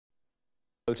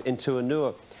in Tua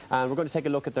Nua, and we're going to take a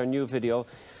look at their new video,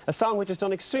 a song which has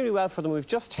done extremely well for them. We've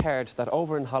just heard that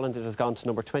over in Holland it has gone to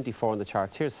number 24 on the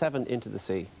charts. Here's 7 Into the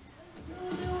Sea.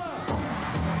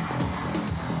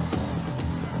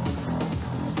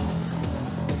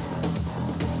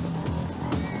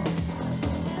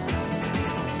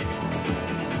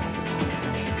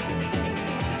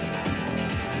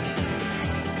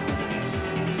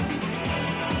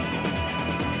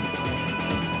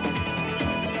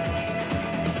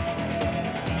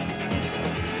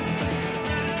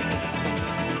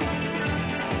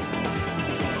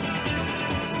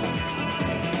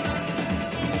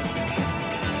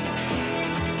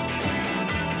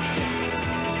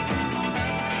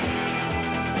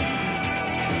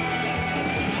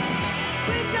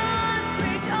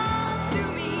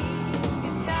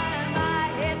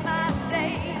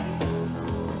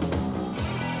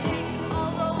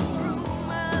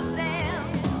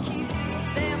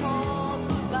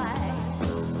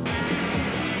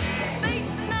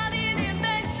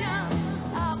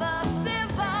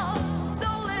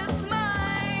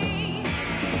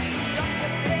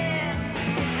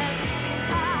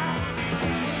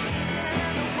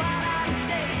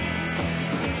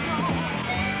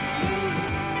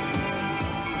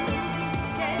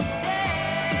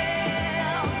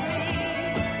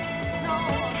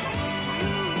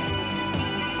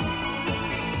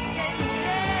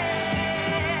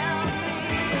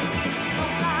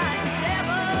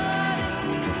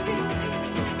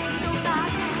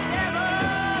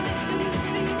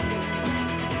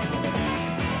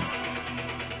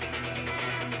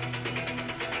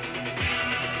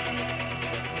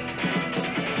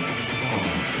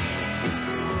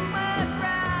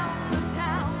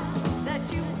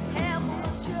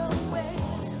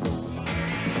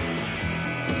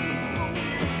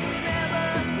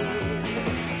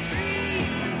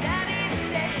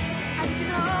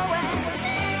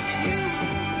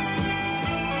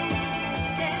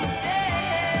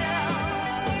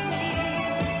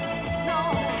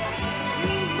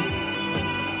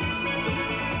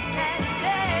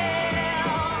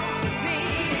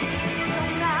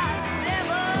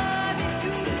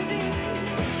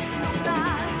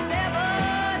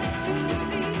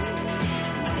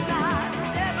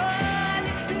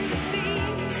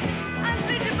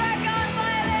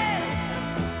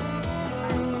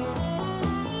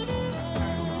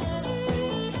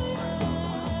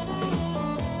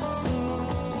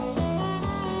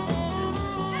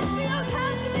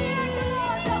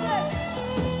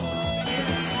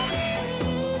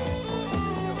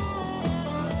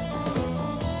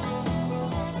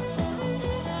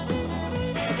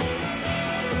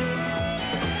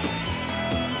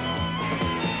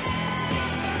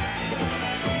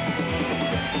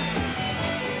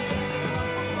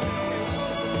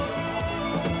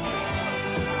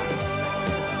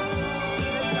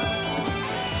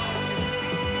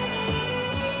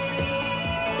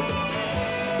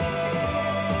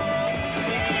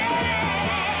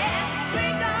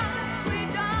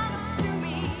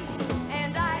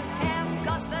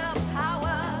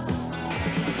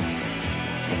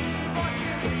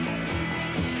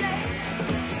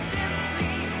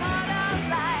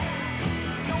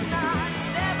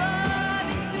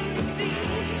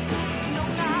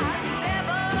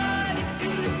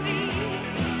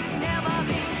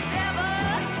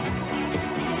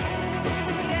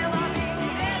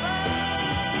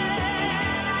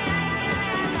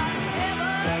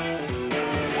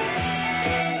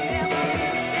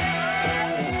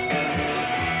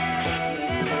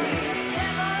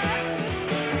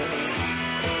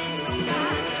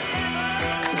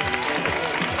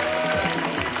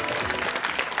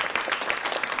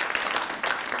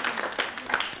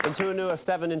 And Tua Nua,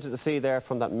 7 Into the Sea there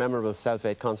from that memorable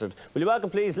Self-Aid concert. Will you welcome,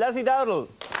 please, Leslie Dowdall?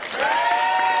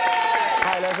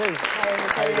 Hi, Leslie.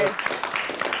 How are you doing?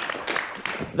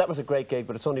 That was a great gig,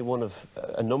 but it's only one of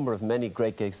a number of many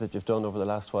great gigs that you've done over the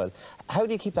last while. How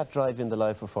do you keep that drive in the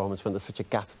live performance when there's such a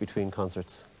gap between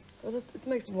concerts? Well, it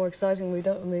makes it more exciting. We've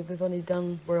only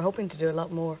done, we're hoping to do a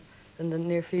lot more in the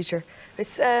near future.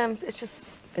 It's just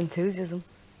enthusiasm.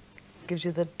 Gives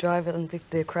you the drive and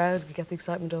the crowd, you get the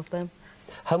excitement off them.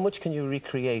 How much can you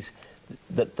recreate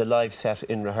the live set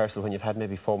in rehearsal when you've had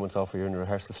maybe 4 months off, or you're in a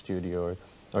rehearsal studio,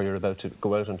 or you're about to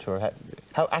go out on tour?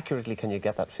 How accurately can you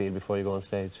get that feel before you go on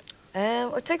stage?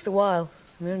 It takes a while.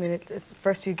 I mean, it's the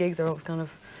first few gigs are always kind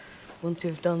of, once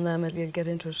you've done them, you'll get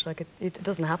into it. Like it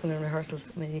doesn't happen in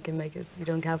rehearsals. I mean, you can make it, you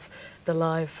don't have the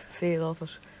live feel of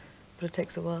it, but it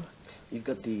takes a while. You've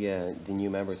got the new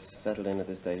members settled in at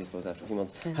this stage, I suppose, after a few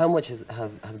months. Yeah. How much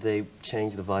have they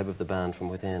changed the vibe of the band from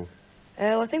within?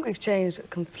 I think we've changed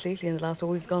completely in the last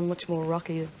one. We've gone much more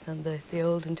rocky than the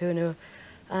old and Tua Nua,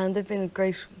 and they've been a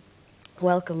great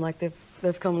welcome. Like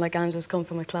they've come, like Angela's come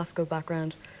from a classical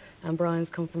background, and Brian's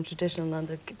come from traditional, and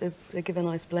they give a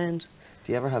nice blend.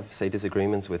 Do you ever have, say,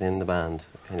 disagreements within the band,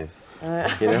 kind of?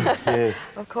 You know? Yeah.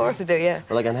 Of course I do, yeah.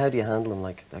 Or like, and how do you handle them,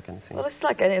 like that kind of thing? Well, it's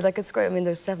like any, like it's great. I mean,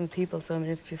 there's 7 people, so I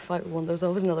mean, if you fight with one, there's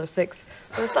always another 6.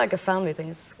 But it's like a family thing.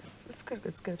 It's good.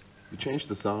 It's good. You changed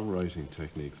the songwriting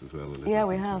techniques as well a little Yeah, bit,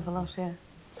 we have a lot. Yeah.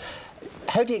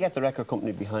 How do you get the record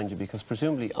company behind you? Because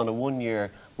presumably on a 1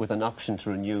 year with an option to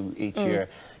renew each year,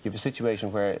 you have a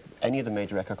situation where any of the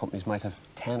major record companies might have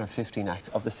 10 or 15 acts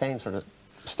of the same sort of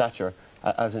stature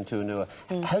as in Tua Nua.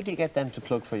 How do you get them to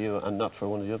plug for you and not for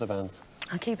one of the other bands?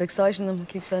 I keep exciting them,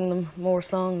 keep sending them more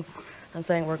songs and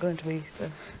saying we're going to be,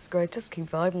 it's great, just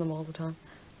keep vibing them all the time.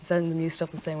 Sending them new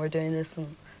stuff and saying we're doing this,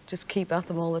 and just keep at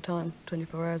them all the time,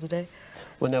 24 hours a day.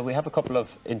 Well, now, we have a couple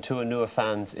of Tua Nua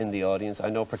fans in the audience. I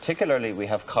know particularly we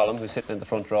have Colin, who's sitting in the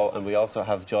front row, and we also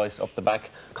have Joyce up the back.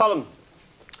 Colin!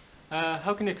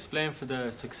 How can you explain for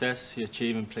the success you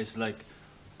achieve in places like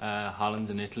Holland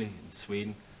and Italy and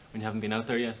Sweden when you haven't been out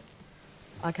there yet?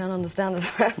 I can't understand it.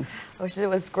 I wish it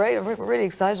was great. We're really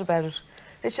excited about it.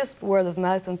 It's just word of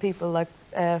mouth, and people like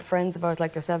friends of ours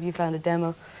like yourself, you found a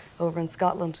demo over in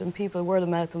Scotland, and people, word of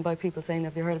mouth, and by people saying,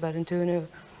 have you heard about Tua Nua?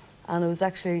 And it was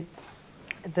actually,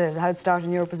 how it started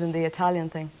in Europe was in the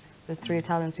Italian thing. The 3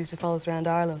 Italians used to follow us around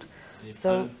Ireland. Are you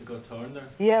So, planning to go touring there?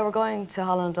 yeah, we're going to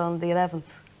Holland on the 11th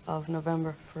of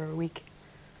November for a week.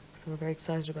 So we're very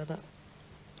excited about that.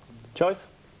 Joyce?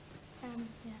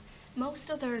 Yeah.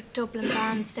 Most other Dublin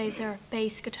bands, they've their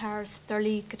bass guitars, their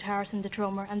lead guitars and the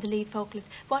drummer and the lead vocalist.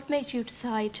 What made you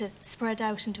decide to spread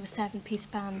out into a 7-piece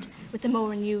band with the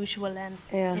more unusual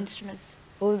instruments?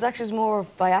 Well, it was actually more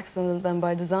by accident than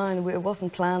by design. It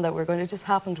wasn't planned that we were going to, it just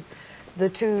happened. The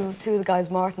two of the guys,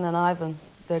 Martin and Ivan,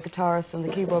 the guitarist and the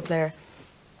keyboard player,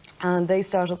 and they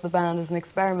started up the band as an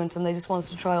experiment, and they just wanted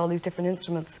to try all these different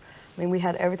instruments. I mean, we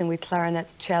had everything. We had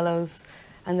clarinets, cellos,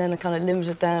 and then it kind of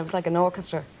limited it down. It was like an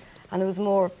orchestra. And it was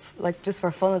more like just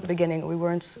for fun at the beginning. It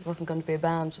wasn't going to be a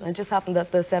band. And it just happened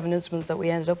that the 7 instruments that we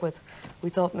ended up with, we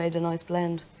thought made a nice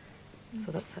blend.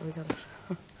 So that's how we got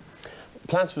it.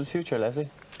 Plans for the future, Leslie?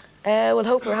 We'll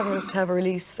hope we're having to have a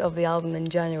release of the album in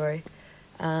January.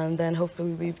 And then hopefully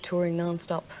we'll be touring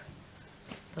non-stop.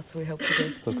 That's what we hope to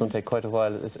do. It's going to take quite a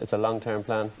while. It's a long-term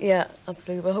plan. Yeah,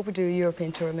 absolutely. We'll hope we do a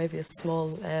European tour, maybe a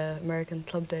small American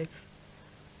club dates.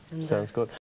 Sounds good.